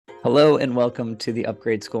Hello and welcome to the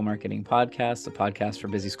Upgrade School Marketing Podcast, a podcast for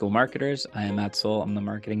busy school marketers. I am Matt Soul. I'm the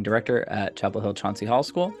marketing director at Chapel Hill Chauncey Hall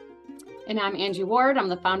School. And I'm Angie Ward. I'm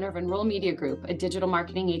the founder of Enroll Media Group, a digital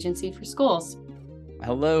marketing agency for schools.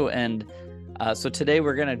 Hello, and so today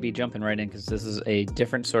we're going to be jumping right in because this is a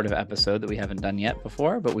different sort of episode that we haven't done yet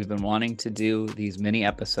before, but we've been wanting to do these mini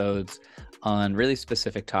episodes on really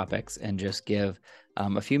specific topics and just give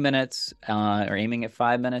a few minutes or aiming at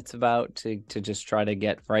 5 minutes to just try to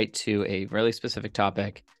get right to a really specific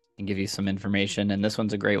topic and give you some information. And this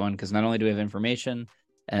one's a great one because not only do we have information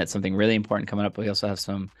and it's something really important coming up, but we also have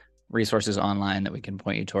some resources online that we can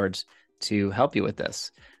point you towards to help you with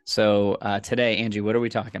this. So today, Angie, what are we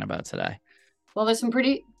talking about today? Well, there's some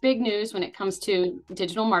pretty big news when it comes to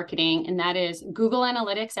digital marketing, and that is Google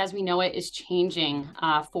Analytics, as we know it, is changing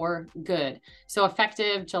for good. So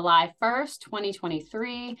effective July 1st,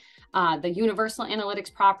 2023, the Universal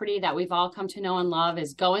Analytics property that we've all come to know and love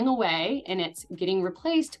is going away, and it's getting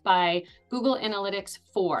replaced by Google Analytics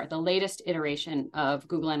 4, the latest iteration of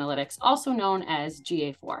Google Analytics, also known as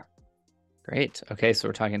GA4. Great. Okay, so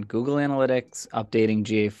we're talking Google Analytics, updating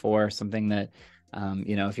GA4, something that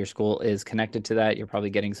if your school is connected to that, you're probably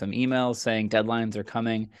getting some emails saying deadlines are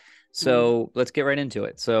coming. So let's get right into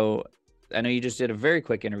it. So I know you just did a very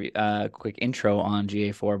quick intro on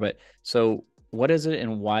GA4, but so what is it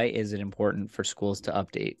and why is it important for schools to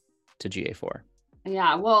update to GA4?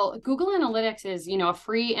 Yeah, well, Google Analytics is, a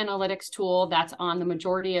free analytics tool that's on the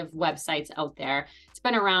majority of websites out there. It's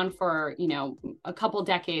been around for, a couple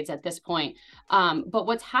decades at this point. But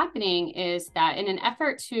what's happening is that in an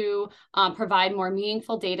effort to provide more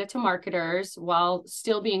meaningful data to marketers while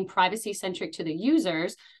still being privacy centric to the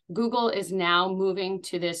users, Google is now moving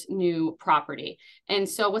to this new property. And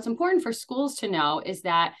so what's important for schools to know is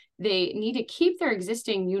that they need to keep their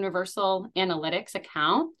existing Universal Analytics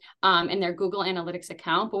account and their Google Analytics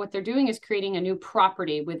account. But what they're doing is creating a new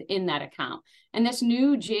property within that account. And this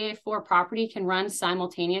new GA4 property can run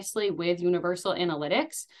simultaneously with Universal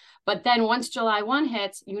Analytics. But then once July 1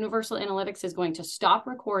 hits, Universal Analytics is going to stop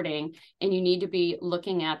recording, and you need to be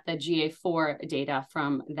looking at the GA4 data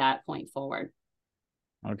from that point forward.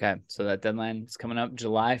 Okay, so that deadline is coming up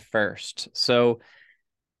July 1st. So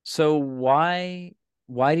why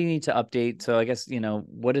do you need to update? So I guess,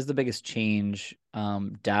 what is the biggest change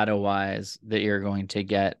data-wise that you're going to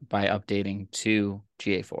get by updating to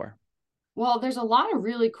GA4? Well, there's a lot of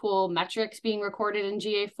really cool metrics being recorded in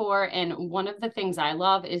GA4, and one of the things I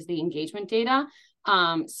love is the engagement data.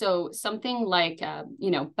 So something like,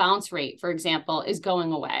 bounce rate, for example, is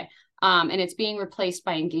going away. And it's being replaced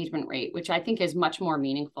by engagement rate, which I think is much more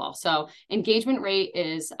meaningful. So engagement rate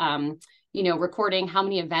is, recording how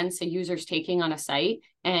many events a user's taking on a site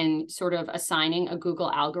and sort of assigning a Google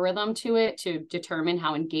algorithm to it to determine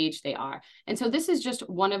how engaged they are. And so this is just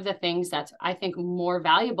one of the things that's, I think, more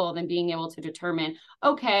valuable than being able to determine,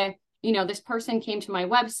 okay, this person came to my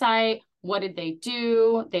website. What did they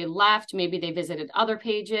do? They left. Maybe they visited other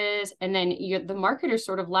pages. And then the marketers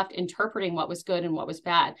sort of left interpreting what was good and what was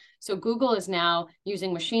bad. So Google is now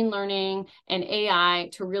using machine learning and AI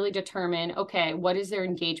to really determine, okay, what is their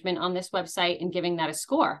engagement on this website and giving that a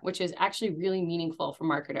score, which is actually really meaningful for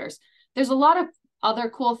marketers. There's a lot of other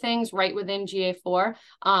cool things right within GA4,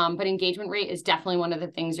 but engagement rate is definitely one of the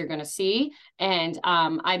things you're going to see. And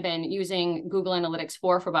I've been using Google Analytics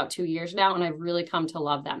 4 for about 2 years now, and I've really come to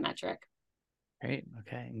love that metric. Great.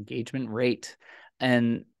 Okay. Engagement rate.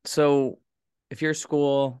 And so if you're a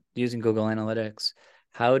school using Google Analytics,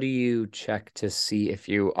 how do you check to see if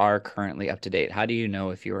you are currently up to date? How do you know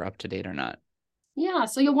if you are up to date or not? Yeah,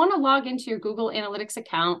 so you'll want to log into your Google Analytics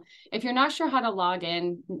account. If you're not sure how to log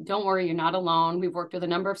in, don't worry, you're not alone. We've worked with a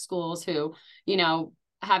number of schools who,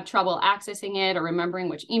 have trouble accessing it or remembering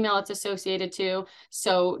which email it's associated to.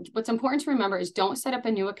 So what's important to remember is don't set up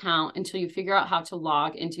a new account until you figure out how to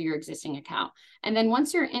log into your existing account. And then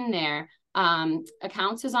once you're in there,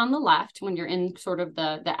 accounts is on the left when you're in sort of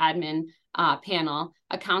the admin panel.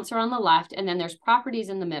 Accounts are on the left, and then there's properties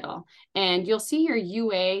in the middle. And you'll see your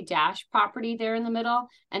UA dash property there in the middle,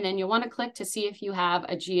 and then you'll want to click to see if you have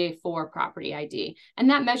a GA4 property ID. And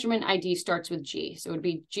that measurement ID starts with G, so it would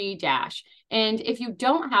be G dash. And if you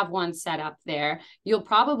don't have one set up there, you'll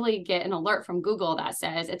probably get an alert from Google that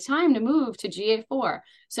says it's time to move to GA4.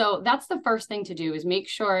 So that's the first thing to do, is make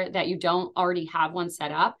sure that you don't already have one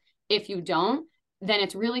set up. If you don't, then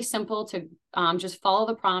it's really simple to just follow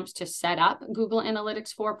the prompts to set up Google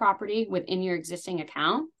Analytics 4 property within your existing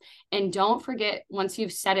account. And don't forget, once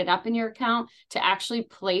you've set it up in your account, to actually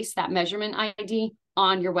place that measurement ID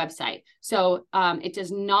on your website. So it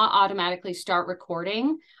does not automatically start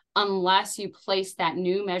recording unless you place that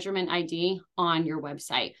new measurement ID on your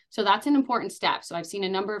website. So that's an important step. So I've seen a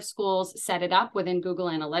number of schools set it up within Google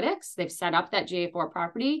Analytics. They've set up that GA4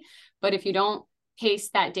 property, but if you don't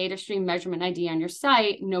paste that data stream measurement ID on your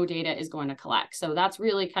site, no data is going to collect. So that's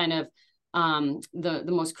really kind of the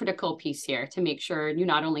most critical piece here, to make sure you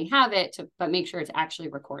not only have it, but make sure it's actually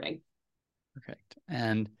recording. Perfect.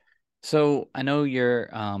 And so I know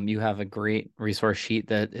you have a great resource sheet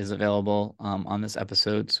that is available on this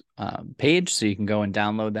episode's page, so you can go and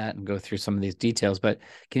download that and go through some of these details. But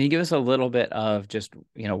can you give us a little bit of just,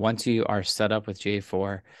 once you are set up with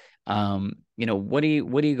GA4, what do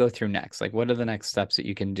you go through next? Like, what are the next steps that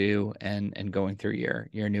you can do and going through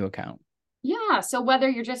your new account? Yeah, so whether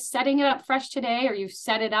you're just setting it up fresh today or you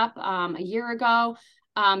set it up a year ago,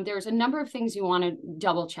 there's a number of things you want to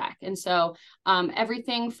double check. And so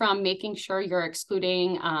everything from making sure you're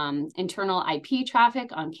excluding internal IP traffic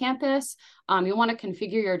on campus. You want to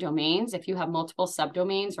configure your domains if you have multiple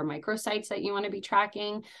subdomains or microsites that you want to be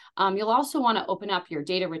tracking. You'll also want to open up your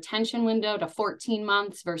data retention window to 14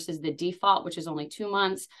 months versus the default, which is only 2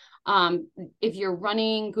 months. If you're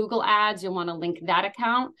running Google ads, you'll want to link that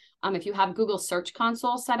account. If you have Google Search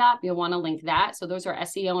Console set up, you'll want to link that. So those are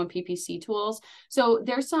SEO and PPC tools. So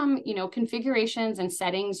there's some, configurations and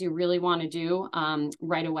settings you really want to do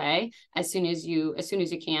right away, as soon as you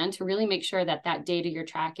can, to really make sure that that data you're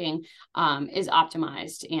tracking is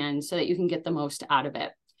optimized, and so that you can get the most out of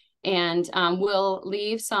it. And we'll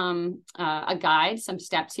leave a guide, some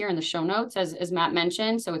steps here in the show notes, as Matt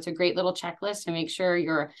mentioned. So it's a great little checklist to make sure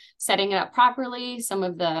you're setting it up properly, some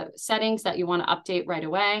of the settings that you want to update right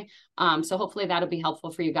away. So hopefully that'll be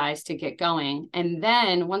helpful for you guys to get going. And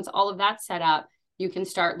then once all of that's set up, you can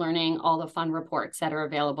start learning all the fun reports that are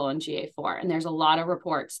available in GA4. And there's a lot of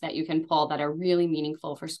reports that you can pull that are really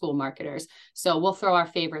meaningful for school marketers. So we'll throw our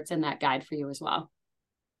favorites in that guide for you as well.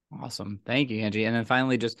 Awesome. Thank you, Angie. And then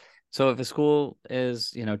finally, so if a school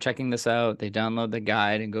is, checking this out, they download the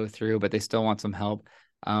guide and go through, but they still want some help,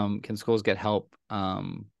 can schools get help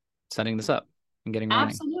setting this up and getting running?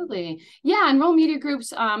 Absolutely. Yeah. Enroll Media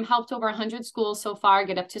Group's helped over 100 schools so far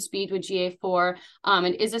get up to speed with GA4.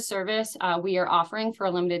 It is a service we are offering for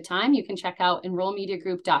a limited time. You can check out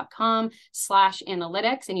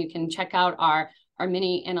enrollmediagroup.com/analytics, and you can check out our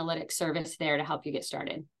mini analytics service there to help you get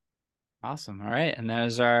started. Awesome. All right. And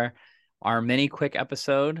there's our mini quick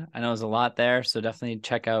episode. I know there's a lot there, so definitely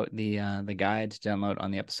check out the guide to download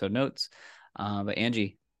on the episode notes. But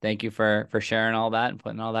Angie, thank you for sharing all that and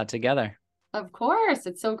putting all that together. Of course.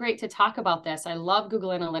 It's so great to talk about this. I love Google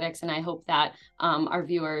Analytics, and I hope that our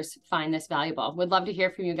viewers find this valuable. Would love to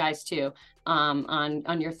hear from you guys too,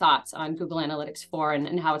 on your thoughts on Google Analytics 4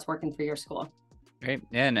 and how it's working for your school. Great.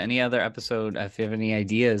 Yeah, and any other episode, if you have any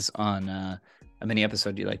ideas on a mini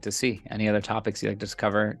episode you'd like to see, any other topics you'd like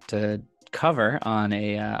to cover on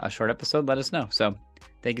a short episode, let us know. So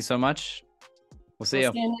thank you so much. We'll see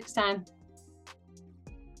you See you next time.